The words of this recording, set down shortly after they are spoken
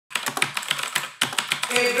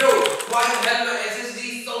Hey bro, why the hell my SSD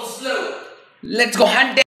is so slow? Let's go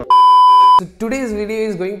hunt. So today's video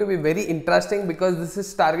is going to be very interesting because this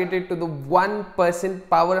is targeted to the 1%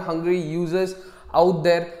 power hungry users out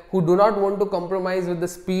there who do not want to compromise with the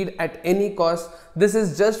speed at any cost. This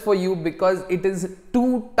is just for you because it is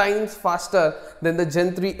 2 times faster than the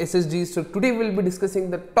Gen 3 SSDs. So today we'll be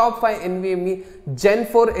discussing the top 5 NVMe Gen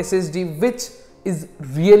 4 SSD, which is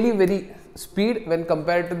really very speed when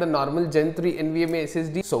compared to the normal Gen 3 NVMe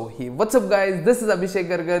SSD. So hey, what's up guys, this is Abhishek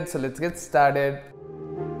Garagad. So let's get started.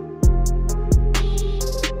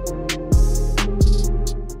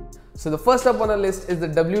 So the first up on our list is the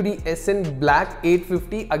WD-SN Black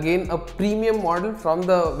 850, again a premium model from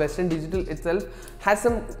the Western Digital itself. Has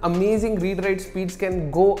some amazing read-write speeds, can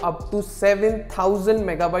go up to 7000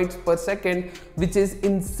 megabytes per second, which is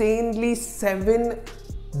insanely 7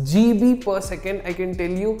 GB per second, I can tell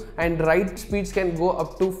you, and write speeds can go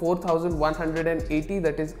up to 4180.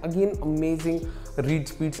 that is again amazing read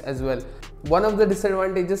speeds as well. One of the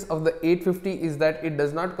disadvantages of the 850 is that it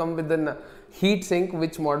does not come with an heatsink,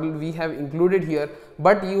 which model we have included here,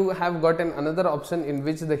 but you have gotten another option in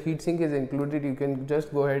which the heatsink is included. You can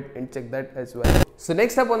just go ahead and check that as well. So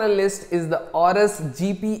next up on our list is the aorus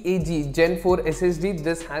GPAG Gen 4 SSD.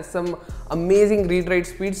 This has some amazing read-write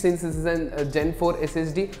speed since this is a Gen 4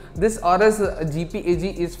 SSD. This aorus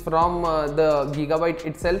GPAG is from the Gigabyte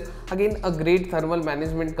itself. Again, a great thermal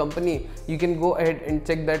management company. You can go ahead and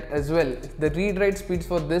check that as well. The read-write speeds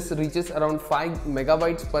for this reaches around 5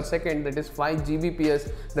 megabytes per second, that is 5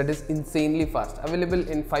 Gbps. That is insanely fast. Available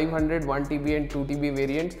in 500, 1 TB and 2 TB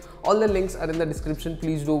variants. All the links are in the description.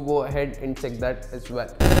 Please do go ahead and check that as well.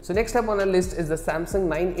 So next up on our list is the Samsung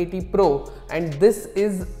 980 Pro, and this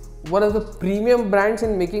is one of the premium brands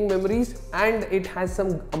in making memories, and it has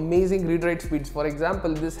some amazing read-write speeds. For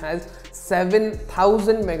example, this has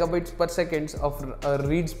 7000 megabytes per second of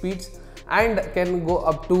read speeds and can go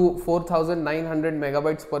up to 4900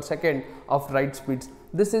 megabytes per second of write speeds.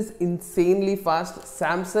 This is insanely fast.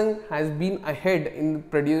 Samsung has been ahead in the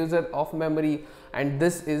producer of memory, and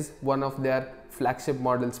this is one of their flagship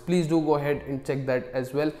models. Please do go ahead and check that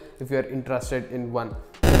as well if you are interested in one.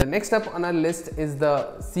 The next up on our list is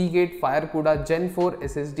the Seagate FireCuda Gen 4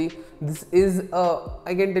 SSD. This is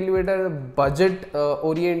I can tell you it a budget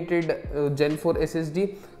oriented Gen 4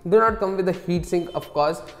 SSD. Do not come with a heatsink, of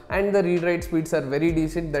course, and the read-write speeds are very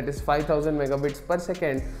decent, that is 5000 megabits per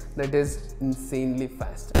second. That is insanely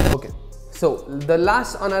fast. Okay, so the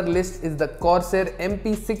last on our list is the Corsair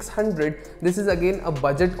MP600. This is again a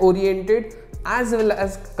budget oriented, as well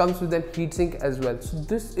as comes with a heatsink as well. So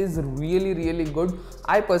this is really good.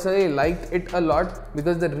 I personally liked it a lot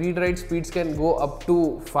because the read-write speeds can go up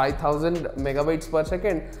to 5000 megabytes per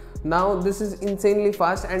second. Now this is insanely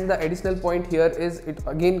fast, and the additional point here is it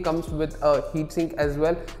again comes with a heatsink as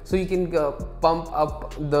well, so you can pump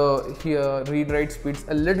up the read-write speeds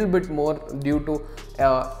a little bit more due to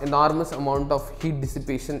enormous amount of heat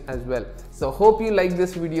dissipation as well. So hope you like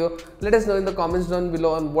this video. Let us know in the comments down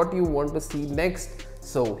below on what you want to see next.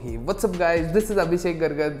 So hey, what's up guys, this is Abhishek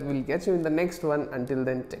Garagad. We'll catch you in the next one. Until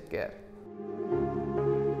then, take care.